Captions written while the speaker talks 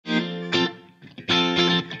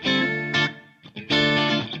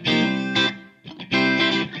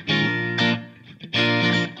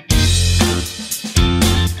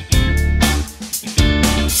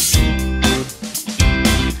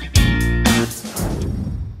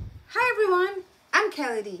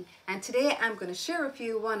Ltd, and today I'm going to share with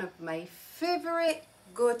you one of my favorite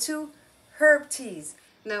go-to herb teas.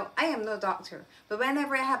 Now, I am no doctor, but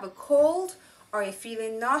whenever I have a cold or I'm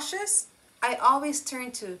feeling nauseous, I always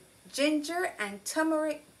turn to ginger and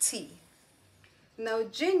turmeric tea. Now,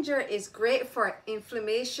 ginger is great for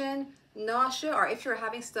inflammation, nausea, or if you're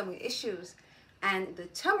having stomach issues. And the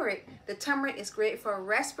turmeric is great for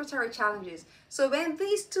respiratory challenges. So when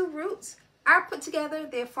these two roots are put together,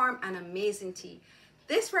 they form an amazing tea.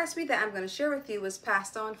 This recipe that I'm going to share with you was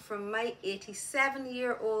passed on from my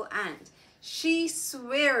 87-year-old aunt. She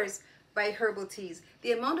swears by herbal teas.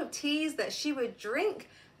 The amount of teas that she would drink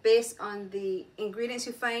based on the ingredients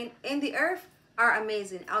you find in the earth are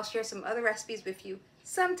amazing. I'll share some other recipes with you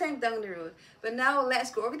sometime down the road. But now let's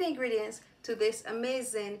go over the ingredients to this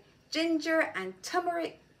amazing ginger and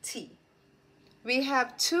turmeric tea. We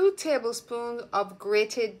have 2 tablespoons of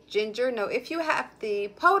grated ginger. Now, if you have the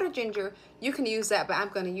powdered ginger, you can use that, but I'm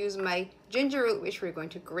going to use my ginger root, which we're going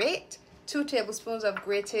to grate. 2 tablespoons of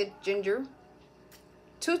grated ginger.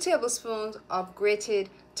 2 tablespoons of grated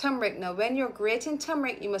turmeric. Now, when you're grating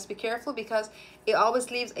turmeric, you must be careful because it always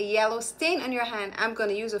leaves a yellow stain on your hand. I'm going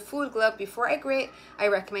to use a food glove before I grate. I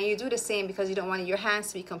recommend you do the same because you don't want your hands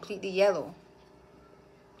to be completely yellow.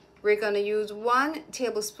 We're going to use 1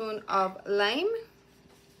 tablespoon of lime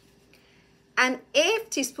and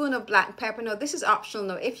 1/8 teaspoon of black pepper. Now, this is optional.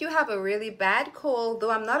 Now, if you have a really bad cold,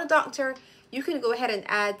 though I'm not a doctor, you can go ahead and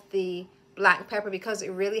add the black pepper because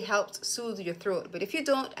it really helps soothe your throat. But if you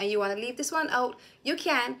don't and you want to leave this one out, you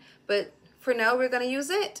can. But for now, we're going to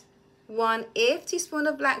use it. 1/8 teaspoon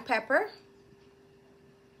of black pepper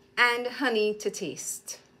and honey to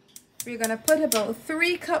taste. We're going to put about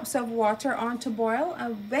 3 cups of water on to boil,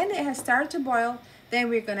 and when it has started to boil, then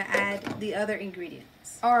we're going to add the other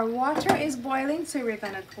ingredients. Our water is boiling, so we're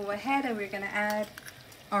going to go ahead and we're going to add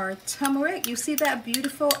our turmeric. You see that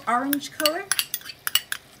beautiful orange color?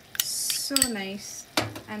 So nice.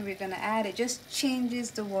 And we're going to add, it just changes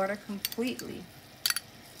the water completely.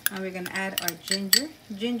 And we're going to add our ginger.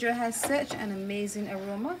 Ginger has such an amazing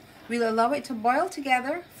aroma. We'll allow it to boil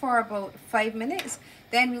together for about 5 minutes.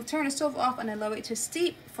 Then we'll turn the stove off and allow it to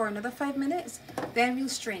steep for another 5 minutes. Then we'll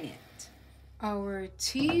strain it. Our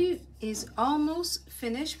tea is almost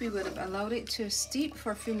finished. We would have allowed it to steep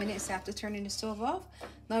for a few minutes after turning the stove off.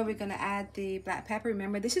 Now we're going to add the black pepper.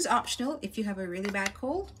 Remember, this is optional if you have a really bad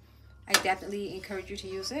cold. I definitely encourage you to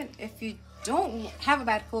use it. If you don't have a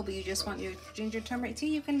bad cold but you just want your ginger turmeric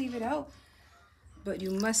tea, you can leave it out. But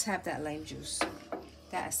you must have that lime juice.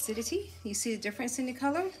 That acidity, you see the difference in the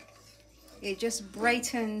color? It just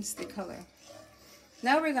brightens the color.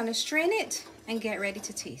 Now we're going to strain it and get ready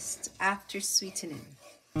to taste after sweetening.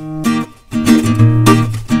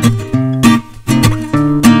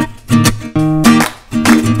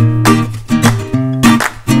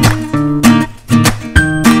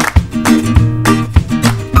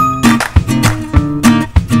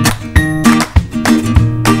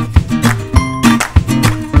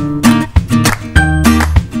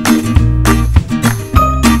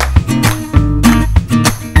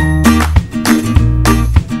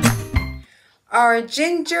 Our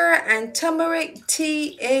ginger and turmeric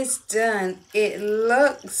tea is done. It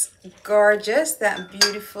looks gorgeous, that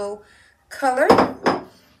beautiful color.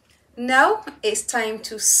 Now it's time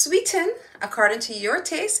to sweeten according to your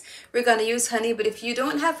taste. We're going to use honey, but if you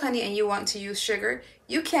don't have honey and you want to use sugar,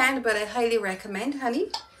 you can, but I highly recommend honey.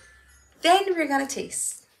 Then we're going to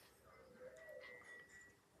taste.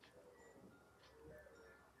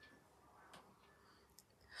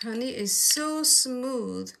 Honey is so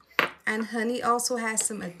smooth. And honey also has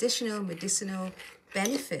some additional medicinal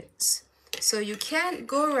benefits. So you can't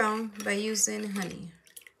go wrong by using honey.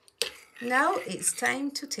 Now it's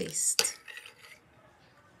time to taste.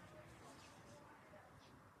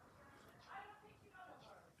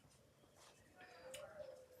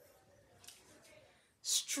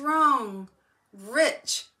 Strong,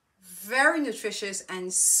 rich, very nutritious,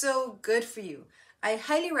 and so good for you. I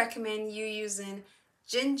highly recommend you using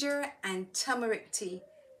ginger and turmeric tea.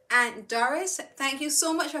 Aunt Doris, thank you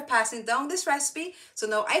so much for passing down this recipe. So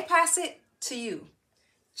now I pass it to you.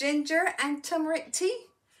 Ginger and turmeric tea.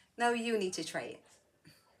 Now you need to try it.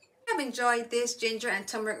 If you've enjoyed this ginger and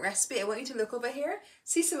turmeric recipe, I want you to look over here,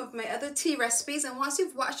 see some of my other tea recipes, and once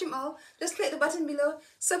you've watched them all, just click the button below,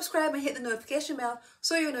 subscribe and hit the notification bell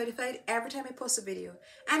so you're notified every time I post a video.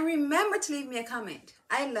 And remember to leave me a comment.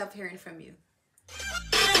 I love hearing from you.